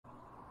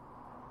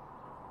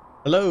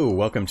Hello,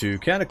 welcome to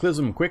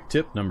Cataclysm Quick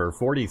Tip number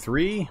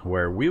 43,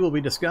 where we will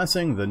be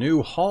discussing the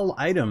new Haul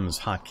Items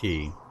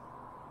Hotkey.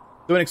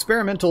 So in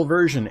experimental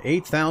version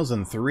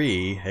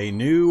 8003, a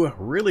new,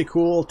 really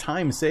cool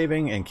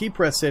time-saving and key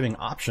press-saving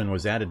option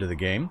was added to the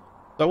game.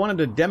 So I wanted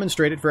to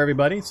demonstrate it for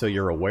everybody so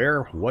you're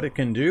aware what it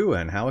can do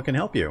and how it can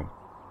help you.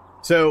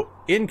 So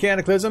in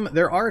Cataclysm,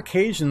 there are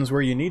occasions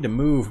where you need to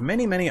move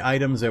many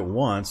items at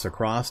once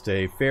across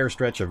a fair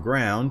stretch of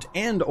ground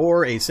and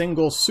or a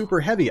single super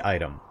heavy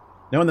item.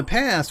 Now in the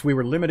past, we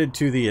were limited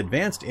to the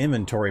advanced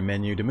inventory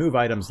menu to move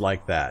items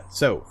like that.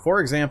 So, for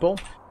example,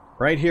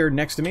 right here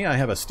next to me I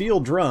have a steel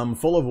drum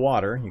full of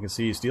water. You can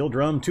see steel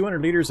drum,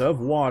 200 liters of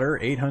water,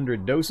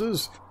 800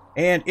 doses,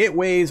 and it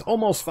weighs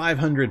almost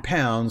 500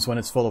 pounds when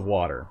it's full of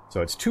water.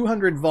 So it's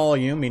 200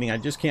 volume, meaning I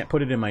just can't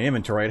put it in my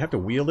inventory. I'd have to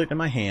wield it in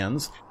my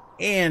hands.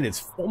 And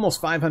it's almost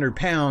 500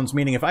 pounds,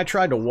 meaning if I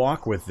tried to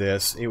walk with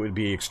this, it would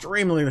be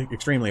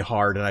extremely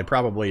hard, and I'd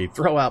probably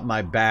throw out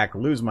my back,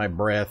 lose my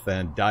breath,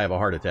 and die of a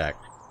heart attack.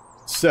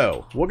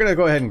 So, we're going to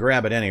go ahead and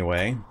grab it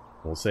anyway.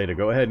 We'll say to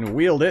go ahead and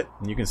wield it,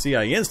 and you can see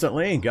I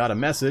instantly got a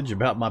message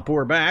about my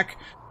poor back.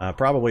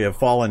 Probably have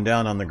fallen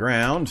down on the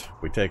ground.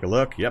 If we take a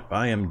look, yep,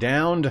 I am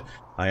downed.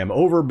 I am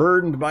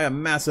overburdened by a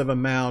massive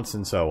amount,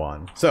 and so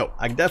on. So,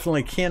 I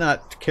definitely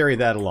cannot carry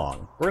that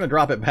along. We're going to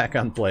drop it back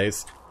on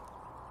place.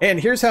 And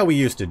here's how we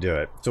used to do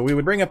it. So we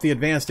would bring up the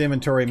advanced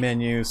inventory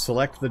menu,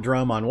 select the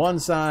drum on one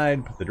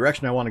side, the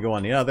direction I want to go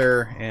on the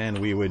other, and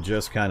we would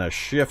just kind of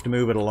shift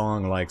move it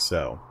along like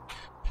so.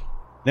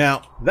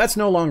 Now, that's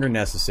no longer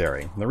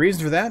necessary. The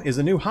reason for that is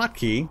a new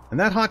hotkey, and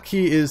that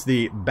hotkey is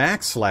the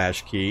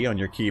 / key on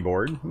your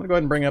keyboard. I'm going to go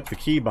ahead and bring up the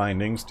key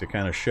bindings to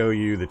kind of show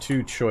you the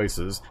two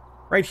choices.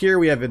 Right here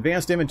we have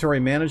advanced inventory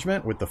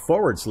management with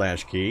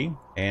the / key,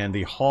 and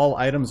the haul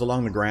items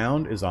along the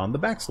ground is on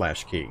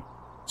the / key.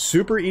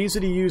 Super easy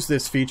to use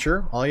this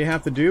feature. All you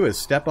have to do is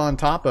step on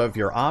top of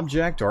your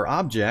object or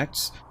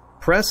objects,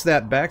 press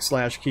that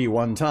 / key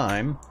one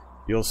time.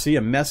 You'll see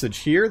a message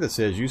here that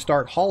says you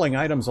start hauling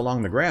items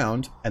along the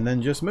ground, and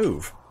then just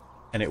move.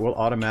 And it will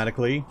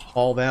automatically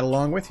haul that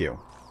along with you.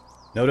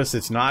 Notice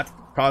it's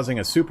not causing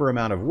a super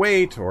amount of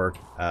weight or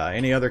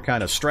any other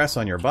kind of stress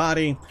on your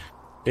body.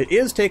 It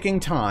is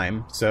taking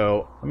time,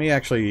 so let me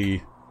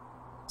actually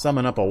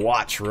summon up a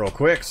watch real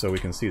quick so we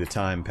can see the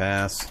time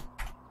pass.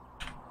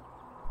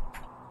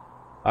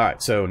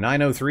 Alright, so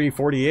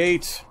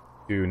 9:03:48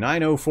 to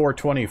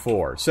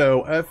 9:04:24.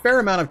 So a fair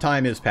amount of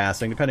time is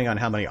passing, depending on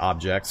how many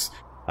objects.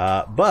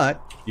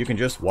 But you can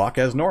just walk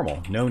as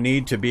normal. No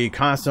need to be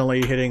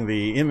constantly hitting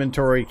the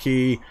inventory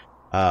key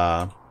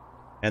and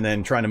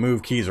then trying to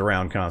move keys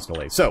around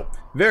constantly. So,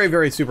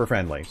 very super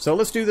friendly. So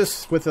let's do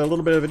this with a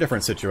little bit of a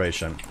different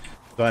situation.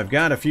 So I've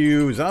got a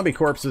few zombie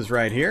corpses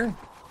right here.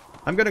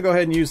 I'm going to go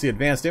ahead and use the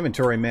advanced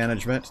inventory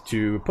management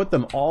to put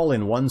them all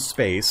in one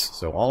space.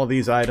 So all of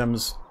these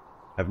items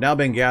have now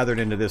been gathered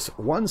into this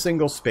one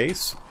single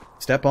space.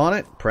 Step on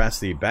it, press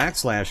the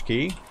 /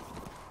 key,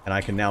 and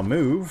I can now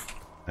move.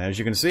 As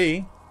you can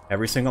see,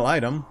 every single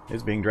item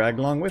is being dragged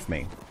along with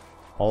me.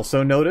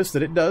 Also notice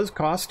that it does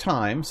cost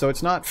time, so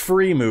it's not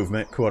free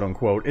movement, quote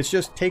unquote. It's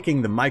just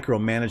taking the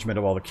micromanagement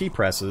of all the key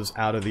presses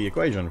out of the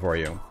equation for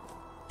you.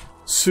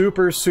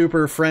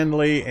 Super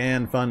friendly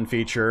and fun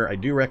feature. I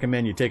do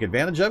recommend you take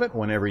advantage of it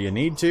whenever you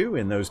need to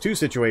in those two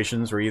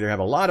situations where you either have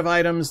a lot of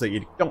items that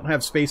you don't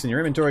have space in your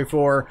inventory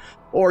for,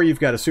 or you've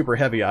got a super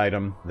heavy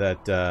item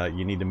that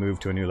you need to move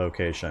to a new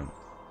location.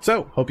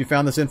 So, hope you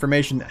found this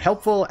information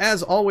helpful.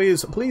 As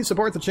always, please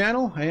support the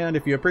channel, and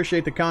if you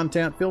appreciate the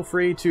content, feel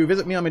free to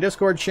visit me on my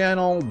Discord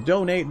channel,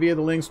 donate via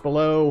the links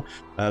below,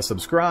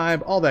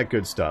 subscribe, all that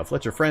good stuff.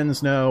 Let your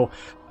friends know.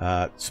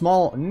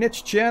 Small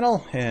niche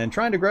channel and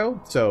trying to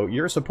grow, so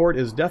your support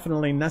is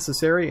definitely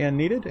necessary and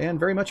needed and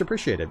very much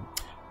appreciated.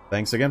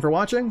 Thanks again for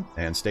watching,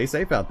 and stay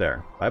safe out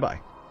there.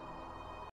 Bye-bye.